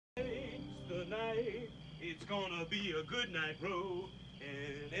tonight. It's gonna be a good night, bro.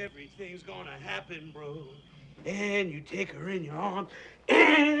 And everything's gonna happen, bro. And you take her in your arms,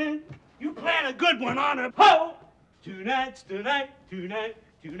 and you plan a good one on her. Ho! Tonight is your night, bro.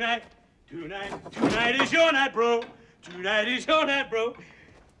 Tonight is your night, bro. Tonight is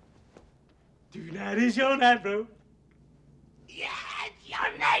your night, bro. Yeah, it's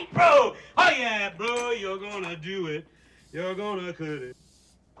your night, bro. Oh, yeah, bro, you're gonna do it. You're gonna cut it.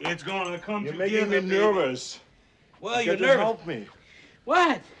 It's gonna come together. You're making me nervous. Well, you're nervous. Help me.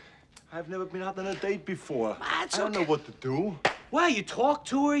 What? I've never been out on a date before. That's I don't know what to do. Well, you talk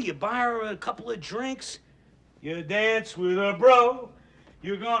to her, you buy her a couple of drinks, you dance with her, bro.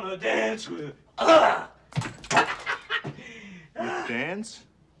 You're gonna dance with her. You dance?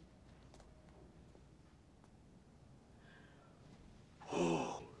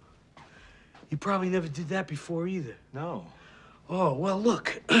 Oh. You probably never did that before either. No. Oh, well,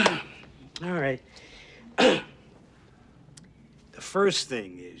 look. All right. The first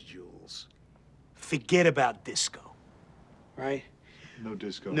thing is, Jules, forget about disco, right? No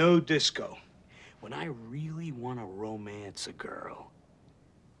disco. No disco. When I really want to romance a girl,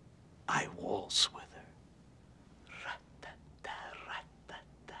 I waltz with her.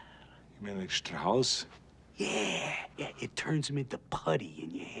 You mean like Strauss? Yeah, it turns them into putty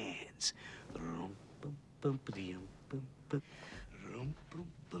in your hands.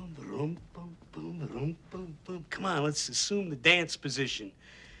 Come on, let's assume the dance position.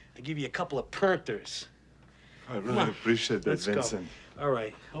 I'll give you a couple of perters. I really appreciate that, Let's Vincent. Go. All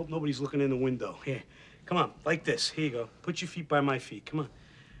right, hope nobody's looking in the window. Here, come on, like this. Here you go. Put your feet by my feet. Come on,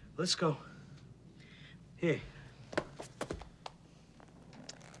 let's go. Here.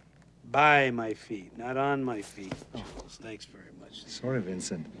 By my feet, not on my feet. Jules, thanks very much. Sorry,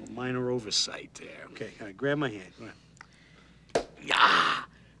 Vincent. Minor oversight there. Okay, all right, grab my hand. Come on. Yeah.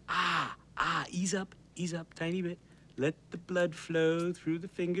 Ease up, tiny bit. Let the blood flow through the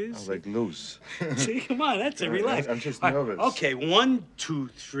fingers. I was like loose. See, come on, that's it. Relax. I'm just nervous. Right, okay, 1, 2,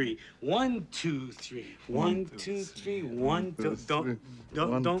 3. 1, 2, 3. 1, 2, 3. 1, 2. Don't.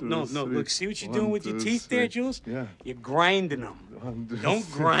 No. Look, see what you're doing with your teeth there, Jules? Yeah. You're grinding them. Don't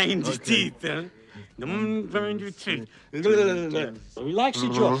grind your teeth, huh? Don't grind your teeth. Relax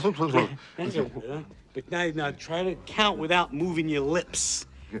your jaw. That's it, huh? But now try to count without moving your lips.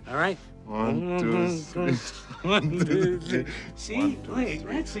 All right? 1, 2, 3. 1, 2, 3. See? Wait,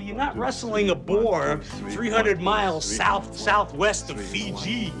 that's it. You're not wrestling a boar 300 miles southwest of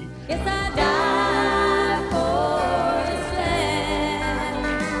Fiji. Yes, I die for this land.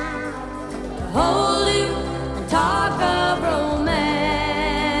 To hold you and talk of romance.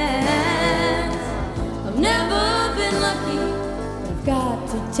 I've never been lucky, but I've got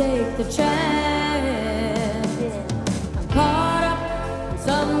to take the chance. I'm caught up in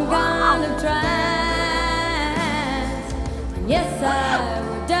some kind of trance. And yes, I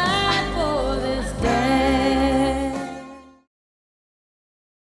will.